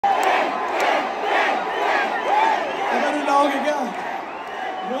जाओगे क्या?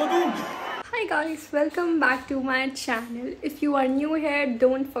 रो दूं? Hi guys, welcome back to my channel. If you are new here,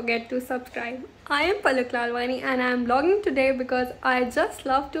 don't forget to subscribe. I am PALAK LALWANI and I am vlogging today because I just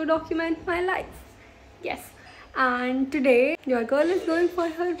love to document my life. Yes, and today your girl is going for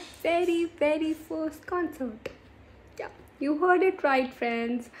her very first concert. Yeah, you heard it right,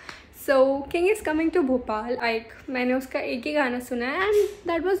 friends. So King is coming to Bhopal. Like मैंने उसका एक ही गाना सुना है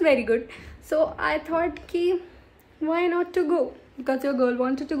and that was very good. So I thought कि why not to go? Because your girl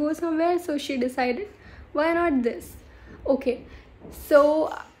wanted to go somewhere, so she decided why not this. Okay, so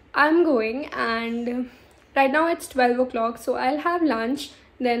I'm going and right now it's 12 o'clock, so I'll have lunch,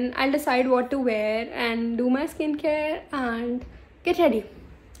 then I'll decide what to wear and do my skincare and get ready.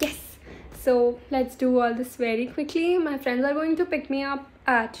 Yes, so let's do all this very quickly. My friends are going to pick me up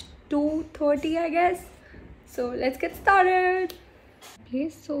at 2:30 I guess, so let's get started.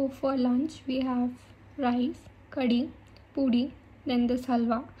 Please, so for lunch we have rice, curry, puri, then this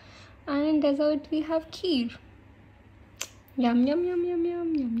halwa, and in dessert we have kheer. Yum yum yum yum yum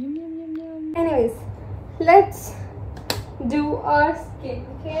yum yum yum yum yum. Anyways, let's do our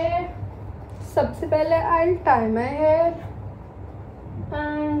skincare. सबसे पहले I'll tie my hair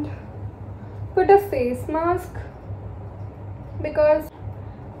and put a face mask because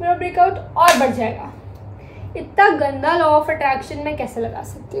मेरा breakout और बढ़ जाएगा. इतना गंदा law of attraction मैं कैसे लगा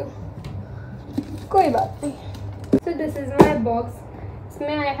सकती हूँ? कोई बात नहीं. So this is my box.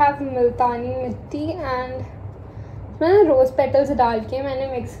 इसमें I have मुल्तानी मिट्टी and मैंने रोज़ पेटल्स डाल के मैंने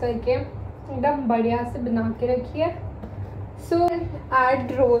मिक्स करके एकदम बढ़िया से बना के रखी है. So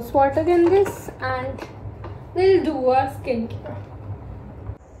add rose water in this and we'll do our skincare.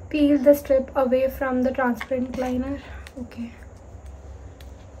 Peel the strip away from the transparent liner. Okay.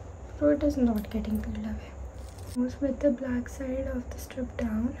 So it is not getting peeled away. With the black side of the strip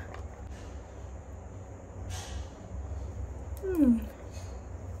down.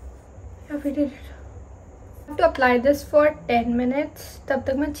 Yeah, we did it. I have to apply this for 10 minutes. तब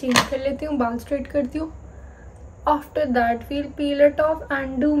तक मैं change कर लेती हूँ, बाल straight करती हूँ. After that, we'll peel it off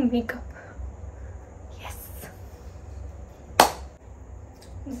and do makeup. Yes.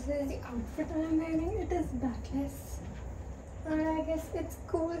 This is the outfit I'm wearing. It is backless, and I guess it's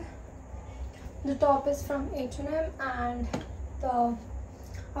cool. The top is from H&M and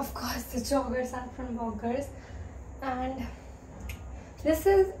of course the joggers are from Walkers, and this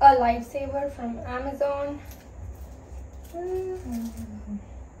is a lifesaver from Amazon.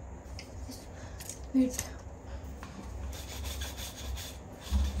 Wait.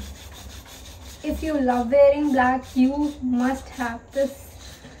 If you love wearing black, you must have this.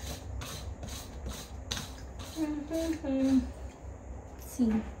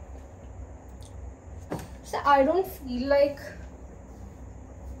 See. So I don't feel like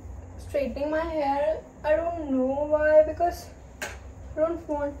straightening my hair. I don't know why, because I don't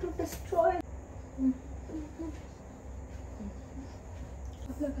want to destroy.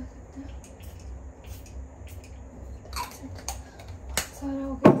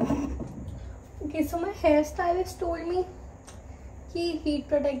 Okay, so my hairstylist told me कि heat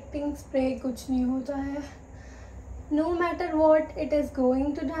protecting spray कुछ नहीं होता है. No matter what, it is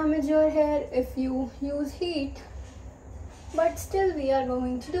going to damage your hair if you use heat. But still we are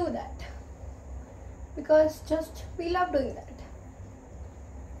going to do that. Because just we love doing that.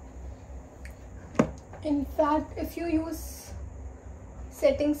 In fact, if you use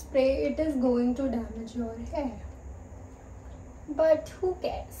setting spray, it is going to damage your hair. But who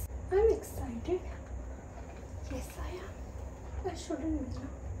cares? I'm excited. Yes, I am. I shouldn't be now.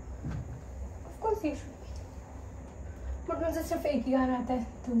 Of course you should. But मुझे सिर्फ एक ही गाना आता है,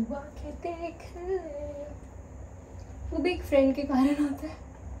 तू आके देख. वो भी एक फ्रेंड के कारण आता है.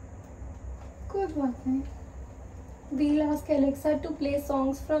 कोई बात नहीं. We'll ask Alexa to play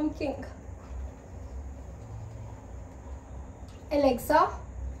songs from King. Alexa,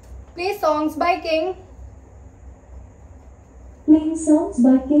 play songs by King. Playing songs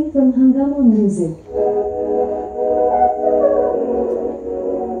by King from Hangama Music.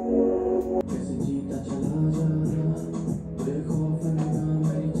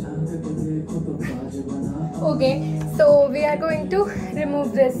 Okay, so we are going to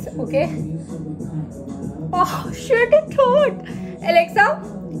remove this, okay? Oh shit, it hurt! Alexa,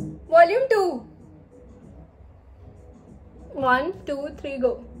 volume 2. 1, 2, 3,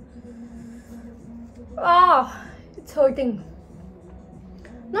 go. Ah, it's hurting.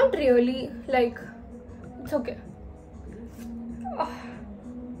 Not really, like, it's okay.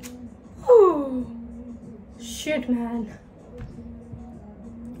 Oh, shit, man.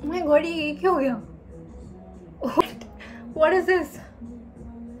 Oh my god, ये क्या हो गया? What is this?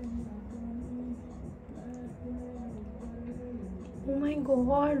 Oh my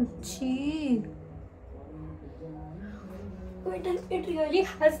god, gee. Wait, it really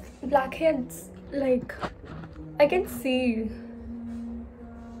has blackheads. Like, I can see.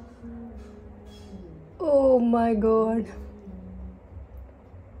 Oh my god.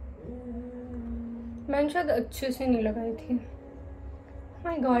 मैंने शायद अच्छे से नहीं लगाई थी. Oh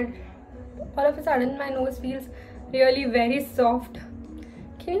my god. All of a sudden my nose feels really very soft.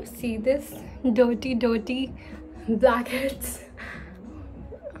 Can you see this? Dirty blackheads.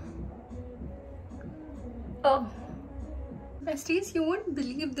 Oh. Besties, you won't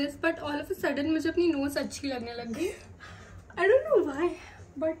believe this, but all of a sudden मुझे अपनी nose अच्छी लगने लग गई. I don't know why,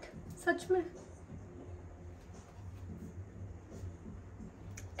 but सच में.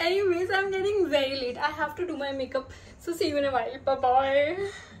 Anyways, I'm getting very late. I have to do my makeup. So see you in a while. Bye bye.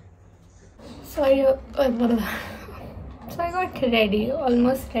 So I got ready,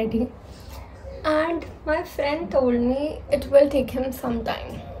 almost ready. And my friend told me it will take him some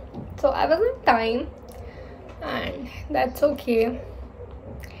time. So I was on time. And that's okay.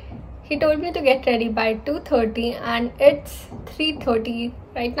 He told me to get ready by 2:30 and it's 3:30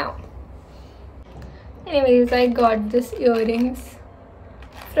 right now. Anyways, I got this earrings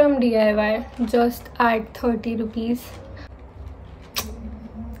from DIY just at 30 rupees.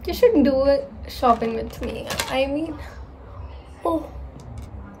 You should do shopping with me. I mean, oh,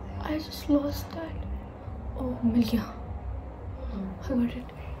 I just lost that. Oh, मिल गया. I got it.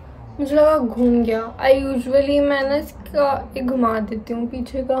 मुझे लगा घूम गया. I usually मैं ना इसका एक घुमा देती हूँ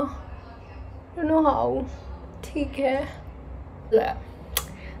पीछे का. You know how. ठीक है.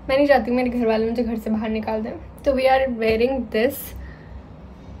 मैं नहीं चाहती मेरे घर वाले मुझे घर से बाहर निकाल दें. तो we are wearing this.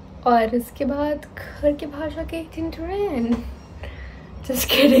 और इसके बाद घर के बाहर जाके एक दिन ट्रेन. Just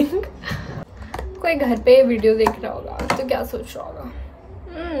kidding. कोई घर पे वीडियो देख रहा होगा तो क्या सोच रहा होगा.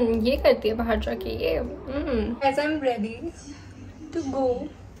 ये करती है बाहर जाके ये. As I'm ready to go.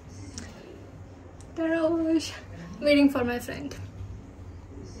 Waiting for my friend.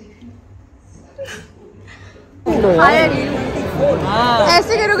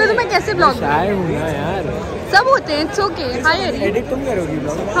 ऐसे करोगे तो मैं कैसे ब्लॉग करूँ यार. सब होते हैं. It's okay. हाय अरी. एडिट तुम करोगी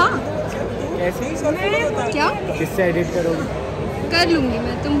ब्लॉग? हाँ. कैसे ही क्या? किससे एडिट करोगी? कर लूंगी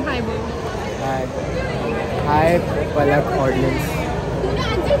मैं. तुम हाय बोलो. हाय पलक ऑडियंस.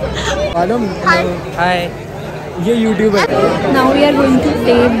 हाय. ये यूट्यूब है. Now we are going to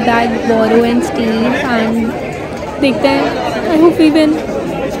take that borrow and steal and देखते हैं. I hope we win.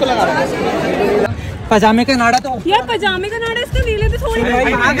 पजामे का नाड़ा तो यार पजामे का नाड़ा इसका ले लेते थोड़ी.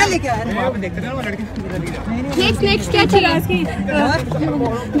 आगे लेके आ रहे हैं. देखते हैं वो लड़की. नेक्स्ट क्या चाहिए?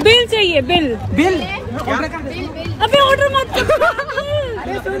 बिल चाहिए. बिल. अबे ऑर्डर मत कर.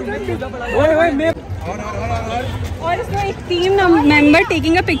 ओए मैं. और इसमें एक team member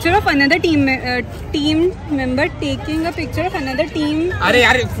taking a picture of another team member taking a picture of another team. अरे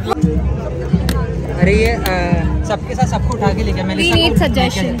यार. अरे ये सबके साथ सबको उठा के लेके. We need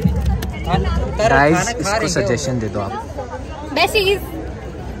suggestion. गाइस इसको सजेशन दे दो आप. Besties.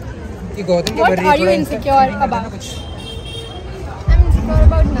 कि गौतम के What are you insecure about? I'm insecure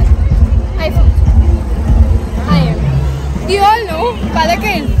about nothing. I am. You all know PALAK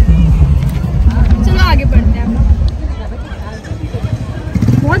is. चलो आगे बढ़ते हैं.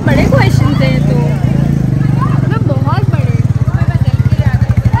 बहुत बड़े क्वेश्चन हैं तो. बहुत बड़े.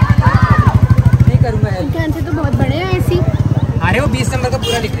 नहीं करूँगा हेल्प. आंसर तो बहुत बड़े हैं ऐसी. अरे वो 20 नंबर का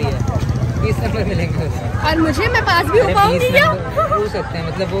पूरा लिख रही है. 20 नंबर मिलेंगे. और मुझे मैं पास भी हो पाऊंगी क्या? हो सकते हैं.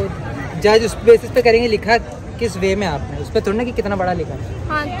 मतलब वो जज उस बेसिस पे करेंगे लिखा किस वे में आपने. उस पर थोड़ा ना कि कितना बड़ा लिखा है.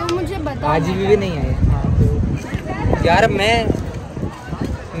 हाँ तो मुझे बता. आज भी नहीं है. हाँ तो यार मैं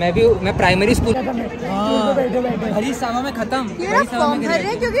प्राइमरी स्कूल. हरी सामा में खत्म. फॉर्म भर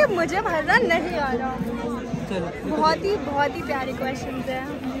रहे क्योंकि मुझे भरना नहीं आ रहा. बहुत ही प्यारे क्वेश्चंस हैं.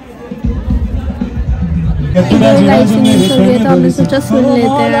 तो हम सोचा सुन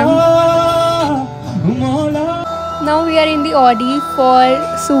लेते हैं. Now we are in the Audi for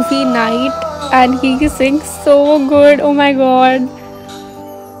Sufi night and he sings so good. Oh my god.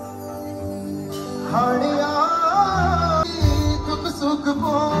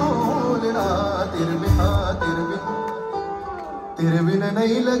 तेरे बिन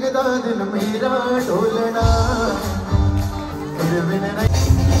नहीं लगदा दिल मेरा ढोलना. तेरे बिन नहीं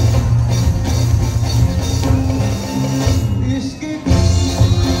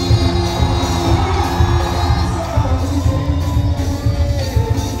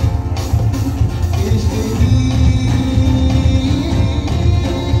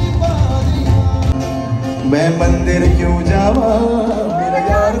मैं मंदिर क्यों जावा मेरा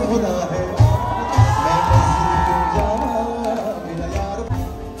यार खुदा है. मैं मंदिर क्यों जावा मेरा यार.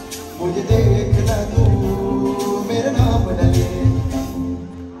 मुझे देखना तू मेरा नाम न ले.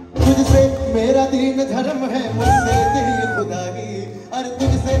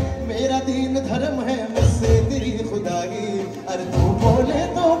 बोले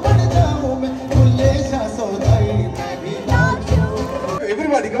तो बढ़ जाऊं मैं खुले सा सौदाई मैं भी नाचूं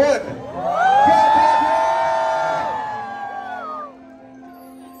एवरीबॉडी कम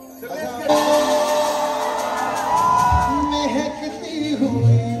ऑन महकती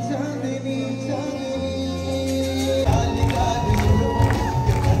हुई चांदनी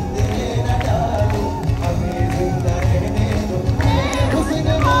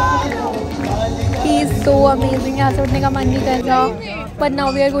He is so amazing. यहाँ से उठने का मन नहीं कर रहा. But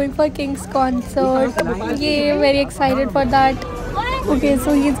now we are going for King's concert. Yeah, very excited for that. Okay,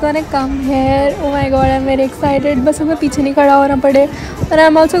 so he's gonna come here. Oh my god, I'm very excited. बस हमें पीछे नहीं खड़ा होना पड़े. And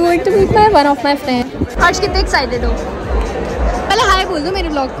I'm also going to meet one of my friends. आज कितने excited हो? पहले हाय बोल दो मेरे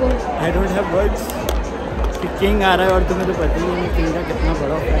ब्लॉग को. I don't have words. कि किंग आ रहा है और तुम्हें तो पता ही है किंग का कितना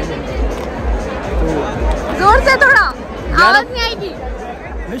बड़ा फैन है. तो जोर से थोड़ा. आवाज नहीं आएगी.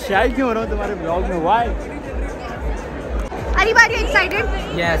 मैं शाय क्यों हो रहा हूँ तुम्हारे ब्लॉग में? Why? Are you excited?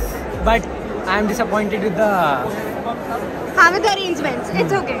 Yes, but I am disappointed with the. With the arrangements.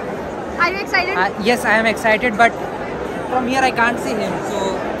 It's okay. Are you excited? Yes, I am excited, but from here I can't see him, so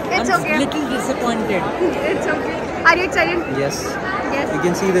It's I'm okay. little disappointed. It's okay. Are you excited? Yes, Yes. you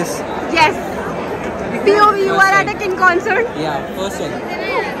can see this. Yes. POV, you are at a King concert. Yeah, first one.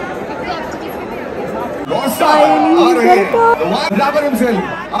 Finally, the one rapper himself.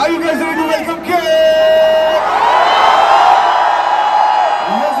 Are you guys ready to welcome King?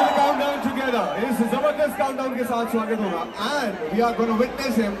 Let's do the countdown together. इस जबरदस्त countdown के साथ स्वागत होगा and we are going to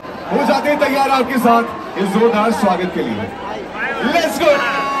witness him. हो जाते हैं तैयार आपके साथ इस जोरदार स्वागत के लिए. Let's go.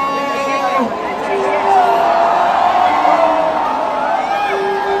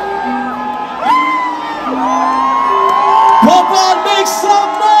 Papa, make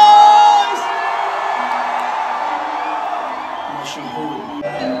some noise.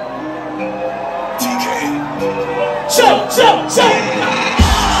 TK. Shut.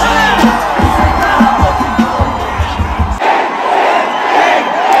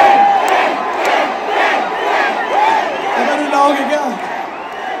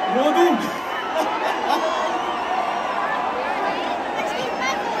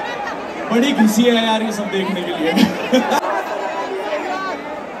 बड़ी खुशी है यार ये सब देखने के लिए.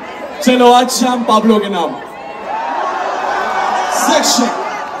 चलो आज शाम पाब्लो के नाम सेक्शन.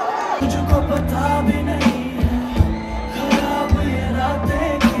 मुझको पता भी नहीं है खराब ये रातें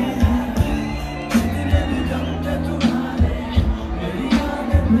की हैं जितने भी घंटे तुम्हारे मेरी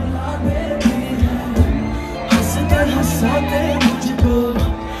यादें मिला देती हैं हंसते हंसाते मुझको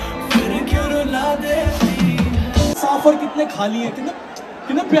फिर क्यों रुला देती हैं. साफर कितने खाली हैं कितने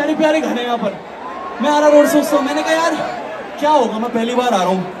प्यारे प्यारे घर हैं यहाँ पर. मैं आ रहा रोड से उससे मैंने कहा यार क्या होगा मैं पहली बार आ रहा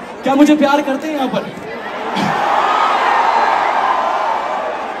हूँ क्या मुझे प्यार करते हैं यहाँ पर.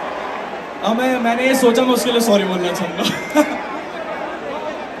 अब मैंने ये सोचा मैं उसके लिए सॉरी बोलना चाहूँगा.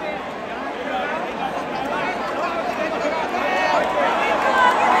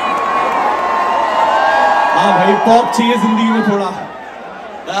 हाँ भाई पॉप चाहिए जिंदगी में थोड़ा.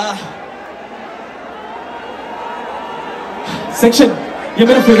 सेक्शन ये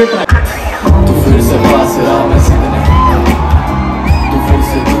मेरा फेवरेट ट्रैक. तू फिर से पास रहा मैं जिद नहीं तू फिर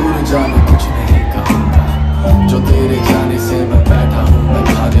से दूर जाने कुछ नहीं कहूँगा जो तेरे जाने से मैं बैठा हूँ मैं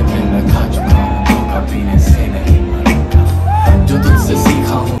खाने पे मैं खा चुका हूँ धोखा पीने से नहीं मरूंगा जो तुझसे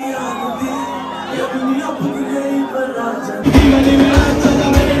सीखा हूँ.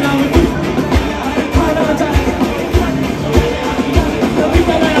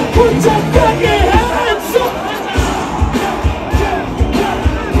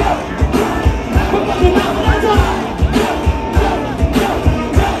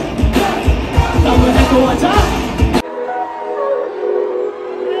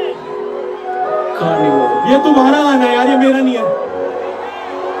 ये तुम्हारा गाना है यार ये मेरा नहीं है.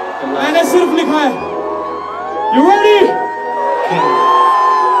 मैंने सिर्फ लिखा है. You ready?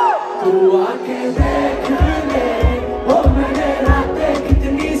 तू आके देख ले ओ मैंने रातें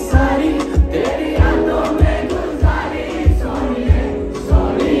कितनी सारी तेरी यादों में गुजारी. सॉरी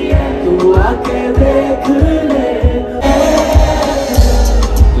है तू आके देख ले.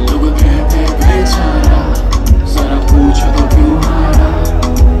 लोग कहते बेचारा जरा पूछो तो क्यों हारा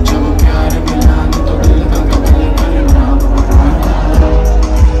जब प्यार मिला तो दिल का करना.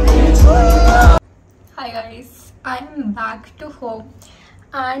 Hi guys, I'm back to home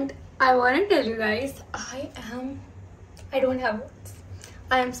and I want to tell you guys I don't have words.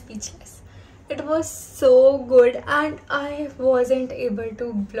 I am speechless. It was so good and I wasn't able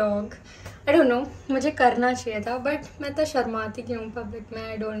to vlog. I don't know, मुझे करना चाहिए था but मैं तो शर्माती क्यों public में.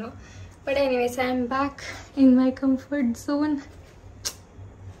 I don't know. But anyways, I am back in my comfort zone.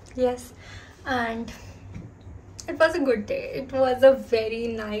 Yes, and It was a good day. It was a very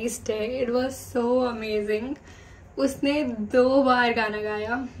nice day. It was so amazing. उसने 2 बार गाना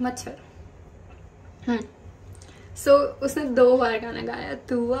गाया मच्छर. So उसने 2 बार गाना गाया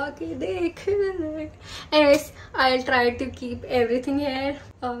तू आके देख. Anyways, I'll try to keep everything here,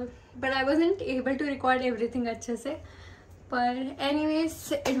 but I wasn't able to record everything अच्छे से. But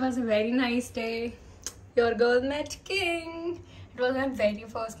anyways, it was a very nice day. Your girl met King. It was my very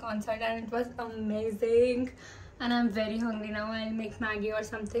first concert and it was amazing. And I'm very hungry now. I'll make Maggie or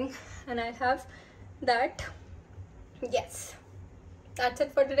something and I'll have that. Yes, that's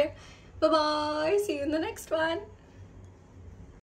it for today. Bye bye. See you in the next one.